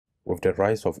With the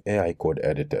rise of AI code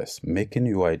editors, making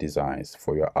UI designs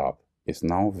for your app is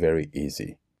now very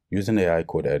easy using AI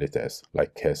code editors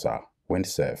like Cursor,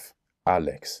 Windsurf,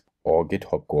 Alex, or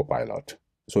GitHub Copilot.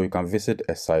 So you can visit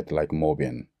a site like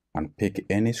Mobin and pick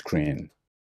any screen.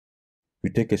 You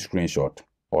take a screenshot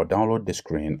or download the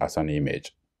screen as an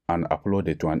image and upload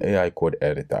it to an AI code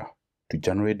editor to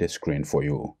generate the screen for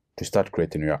you to start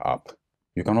creating your app.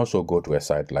 You can also go to a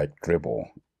site like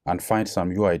Dribble and find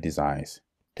some UI designs.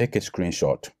 Take a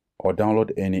screenshot or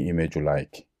download any image you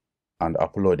like and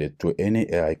upload it to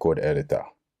any AI code editor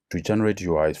to generate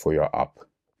UIs for your app.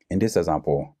 In this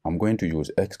example, I'm going to use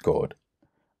Xcode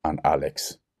and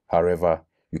Alex. However,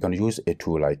 you can use a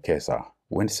tool like Cursor,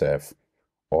 Windsurf,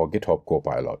 or GitHub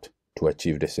Copilot to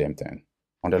achieve the same thing.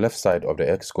 On the left side of the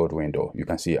Xcode window, you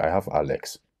can see I have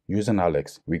Alex. Using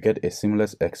Alex, we get a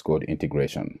seamless Xcode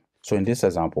integration. So in this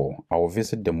example, I will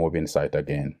visit the Mobin site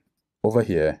again. Over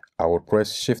here, I will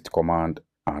press Shift Command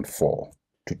and 4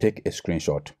 to take a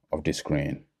screenshot of the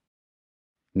screen.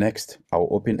 Next, I will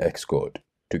open Xcode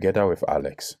together with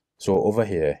Alex. So over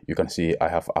here, you can see I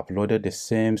have uploaded the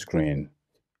same screen.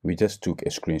 We just took a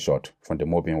screenshot from the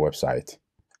Mobin website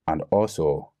and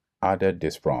also added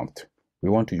this prompt. We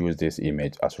want to use this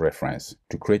image as reference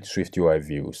to create SwiftUI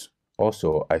views.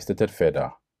 Also, I stated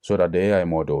further so that the AI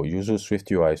model uses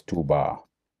SwiftUI's toolbar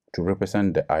to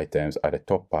represent the items at the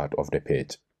top part of the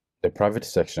page. The private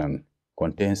section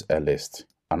contains a list,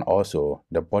 and also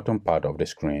the bottom part of the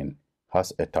screen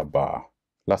has a tab bar.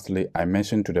 Lastly, I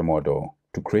mentioned to the model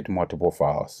to create multiple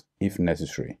files if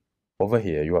necessary. Over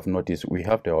here, you have noticed we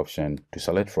have the option to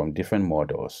select from different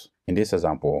models. In this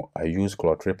example, I use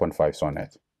Claude 3.5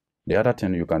 Sonnet. The other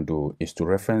thing you can do is to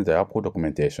reference the Apple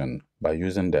documentation by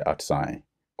using the @sign.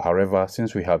 However,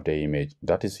 since we have the image,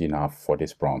 that is enough for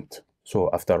this prompt. So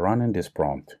after running this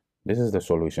prompt, this is the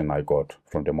solution I got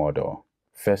from the model.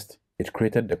 First, it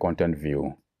created the content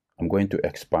view. I'm going to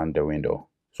expand the window.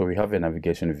 So we have a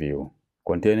navigation view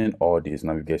containing all these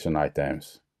navigation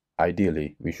items.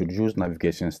 Ideally, we should use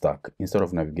navigation stack instead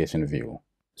of navigation view.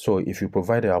 So if you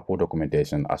provide the Apple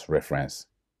documentation as reference,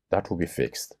 that will be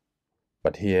fixed.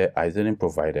 But here, I didn't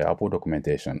provide the Apple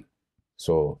documentation.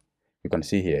 So you can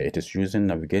see here, it is using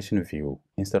navigation view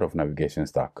instead of navigation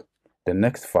stack. The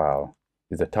next file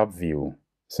is the tab view.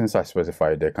 Since I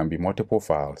specified there can be multiple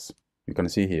files, you can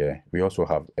see here, we also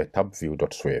have a tab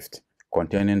view.swift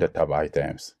containing the tab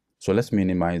items. So let's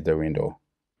minimize the window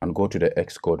and go to the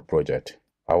Xcode project.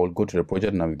 I will go to the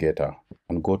project navigator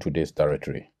and go to this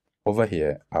directory. Over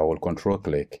here, I will control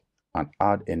click and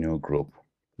add a new group.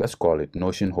 Let's call it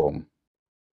Notion Home.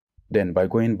 Then by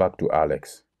going back to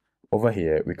Alex, over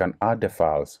here we can add the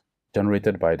files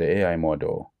generated by the AI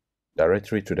model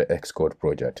directly to the Xcode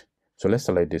project. So let's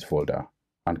select this folder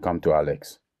and come to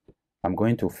Alex. I'm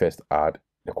going to first add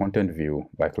the content view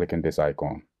by clicking this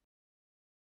icon.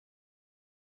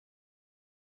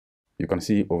 You can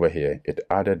see over here, it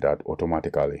added that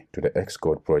automatically to the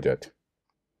Xcode project.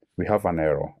 We have an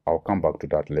error. I'll come back to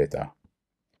that later.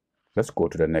 Let's go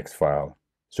to the next file.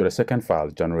 So the second file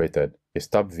generated is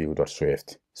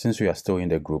tabview.swift. Since we are still in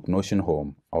the group Notion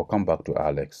Home, I'll come back to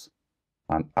Alex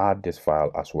and add this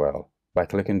file as well by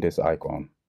clicking this icon.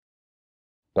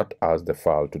 That adds the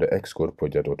file to the Xcode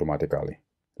project automatically.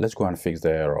 Let's go and fix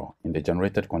the error in the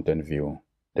generated content view.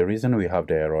 The reason we have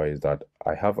the error is that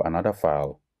I have another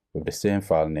file with the same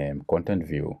file name, content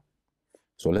view.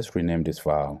 So let's rename this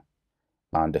file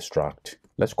and extract.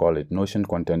 Let's call it Notion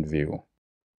Content View.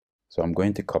 So I'm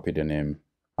going to copy the name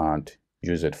and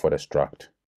use it for the struct.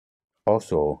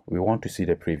 Also, we want to see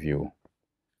the preview.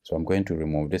 So I'm going to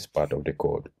remove this part of the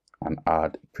code and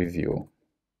add preview.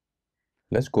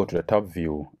 Let's go to the tab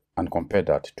view and compare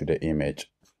that to the image.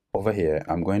 Over here,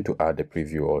 I'm going to add the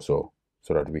preview also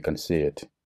so that we can see it.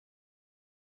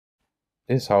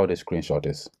 This is how the screenshot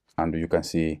is, and you can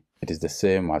see it is the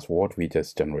same as what we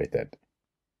just generated.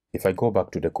 If I go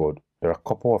back to the code, there are a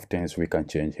couple of things we can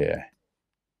change here.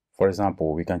 For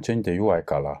example, we can change the UI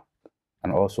color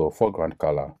and also foreground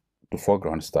color to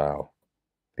foreground style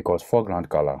because foreground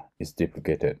color is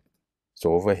duplicated.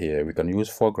 So over here, we can use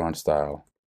foreground style.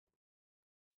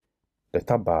 The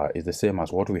tab bar is the same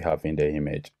as what we have in the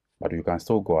image, but you can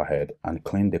still go ahead and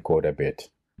clean the code a bit.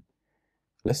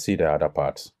 Let's see the other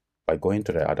parts. By going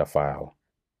to the other file,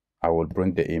 I will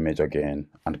bring the image again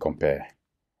and compare.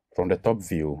 From the top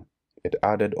view, it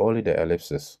added only the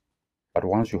ellipses, but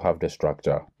once you have the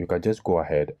structure, you can just go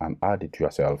ahead and add it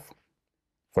yourself.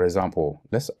 For example,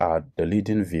 let's add the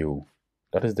leading view.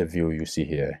 That is the view you see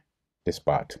here, this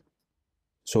part.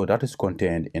 So that is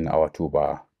contained in our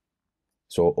toolbar.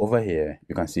 So over here,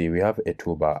 you can see we have a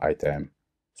toolbar item.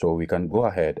 So we can go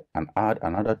ahead and add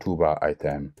another toolbar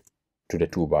item to the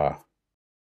toolbar.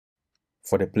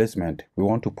 For the placement, we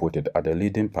want to put it at the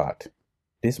leading part.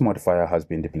 This modifier has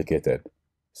been duplicated.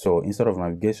 So instead of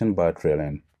navigation bar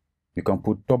trailing, you can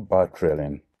put top bar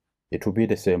trailing. It will be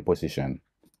the same position.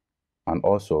 And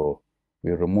also,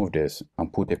 we remove this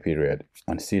and put a period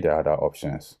and see the other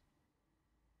options.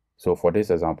 So for this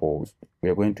example, we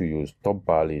are going to use top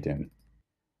bar leading.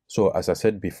 So as I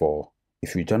said before,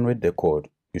 if you generate the code,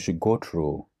 you should go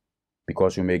through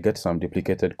because you may get some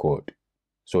duplicated code.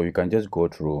 So you can just go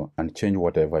through and change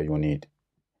whatever you need.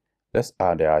 Let's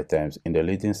add the items in the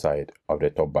leading side of the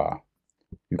top bar.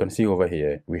 You can see over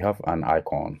here, we have an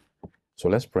icon. So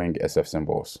let's bring SF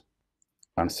symbols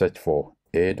and search for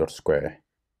a.square.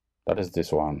 That is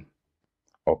this one.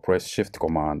 Or press Shift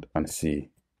Command and C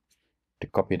to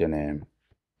copy the name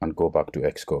and go back to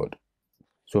Xcode.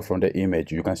 So from the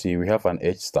image, you can see we have an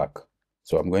H stack.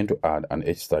 So I'm going to add an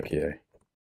H stack here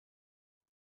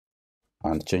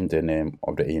and change the name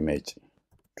of the image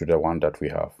to the one that we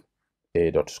have,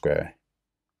 a.square,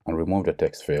 and remove the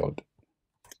text field.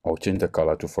 I'll change the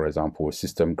color to, for example,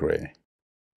 system gray.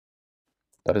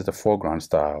 That is the foreground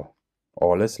style,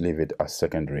 or let's leave it as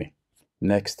secondary.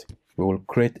 Next, we will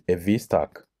create a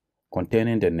V-stack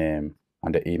containing the name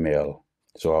and the email.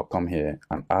 So I'll come here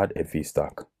and add a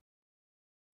V-stack.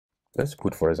 Let's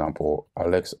put, for example,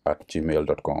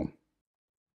 alex@gmail.com.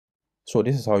 So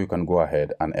this is how you can go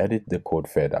ahead and edit the code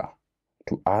further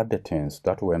to add the things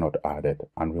that were not added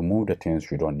and remove the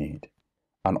things you don't need.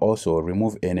 And also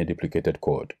remove any duplicated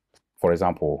code. For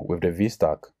example, with the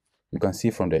V-stack, you can see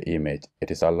from the image, it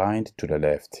is aligned to the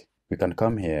left. We can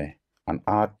come here and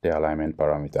add the alignment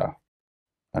parameter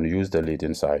and use the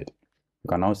leading side. You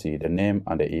can now see the name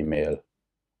and the email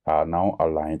are now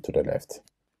aligned to the left.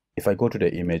 If I go to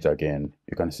the image again,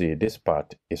 you can see this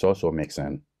part is also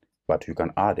mixing, but you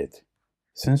can add it.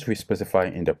 Since we specify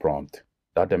in the prompt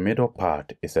that the middle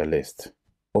part is a list,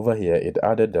 over here it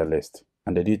added the list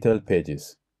and the detailed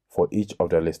pages for each of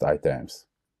the list items.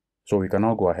 So we can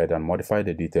now go ahead and modify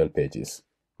the detailed pages.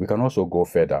 We can also go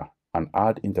further and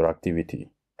add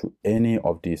interactivity to any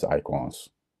of these icons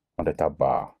on the tab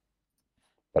bar.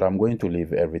 But I'm going to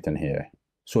leave everything here.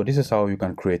 So this is how you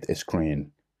can create a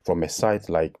screen from a site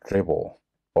like Dribble,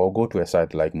 or go to a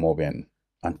site like Mobin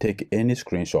and take any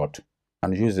screenshot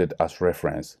and use it as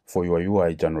reference for your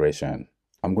UI generation.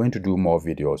 I'm going to do more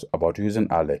videos about using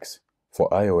Alex for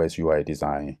iOS UI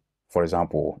design. For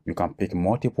example, you can pick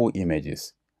multiple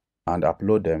images and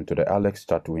upload them to the Alex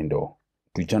chat window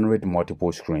to generate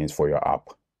multiple screens for your app.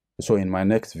 So in my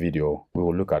next video, we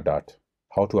will look at that,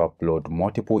 how to upload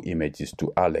multiple images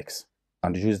to Alex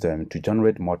and use them to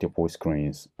generate multiple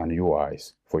screens and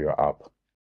UIs for your app.